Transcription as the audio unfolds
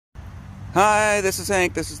Hi, this is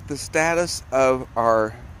Hank. This is the status of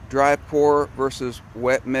our dry pour versus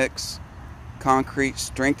wet mix concrete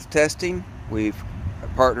strength testing. We've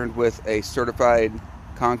partnered with a certified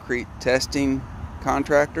concrete testing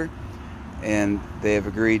contractor, and they have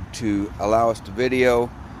agreed to allow us to video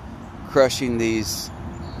crushing these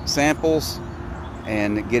samples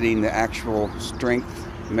and getting the actual strength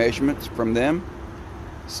measurements from them.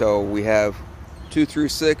 So we have 2 through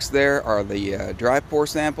 6 there are the dry pour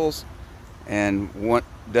samples, and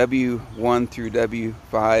W1 through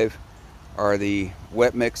W5 are the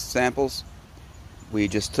wet mix samples. We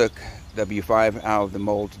just took W5 out of the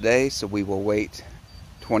mold today, so we will wait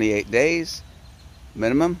 28 days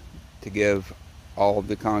minimum to give all of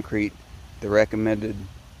the concrete the recommended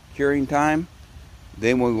curing time.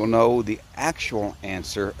 Then we will know the actual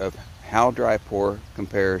answer of how dry pour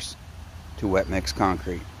compares to wet mix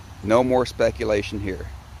concrete. No more speculation here.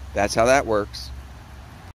 That's how that works.